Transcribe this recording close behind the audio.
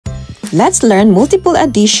Let's learn multiple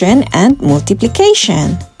addition and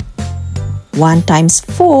multiplication. 1 times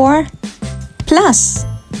 4 plus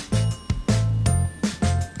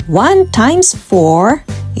 1 times 4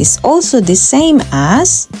 is also the same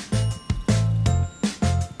as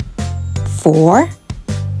 4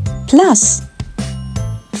 plus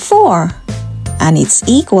 4, and it's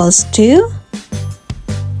equals to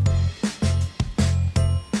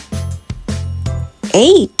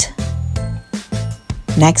 8.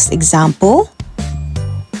 Next example,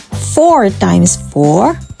 4 times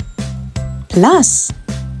 4 plus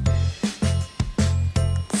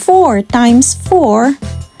 4 times 4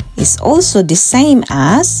 is also the same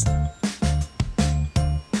as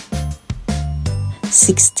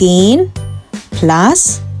 16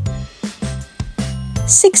 plus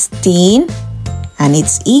 16, and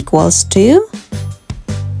it's equals to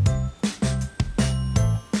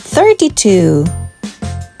 32.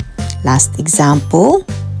 Last example,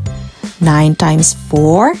 9 times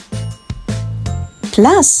 4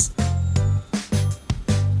 plus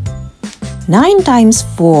 9 times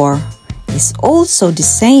 4 is also the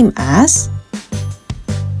same as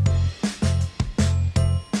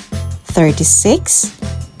 36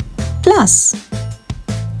 plus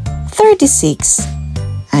 36,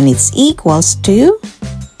 and it's equals to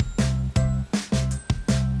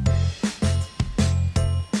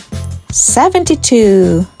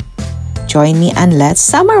 72. Join me and let's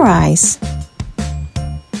summarize.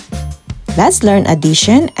 Let's learn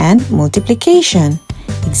addition and multiplication.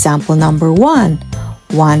 Example number 1.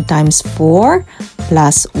 1 times 4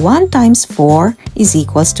 plus 1 times 4 is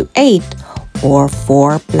equals to 8, or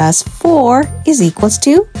 4 plus 4 is equals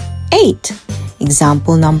to 8.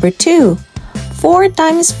 Example number 2. 4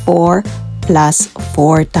 times 4 plus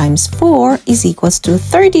 4 times 4 is equals to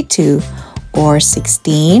 32, or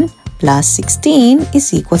 16 plus 16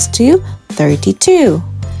 is equals to 32.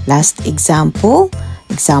 Last example,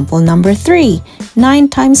 example number 3. 9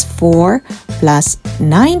 times 4 plus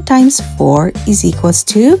 9 times 4 is equals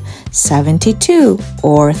to 72,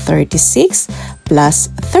 or 36 plus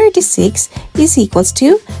 36 is equals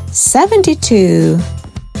to 72.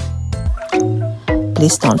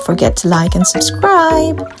 Please don't forget to like and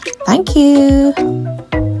subscribe. Thank you.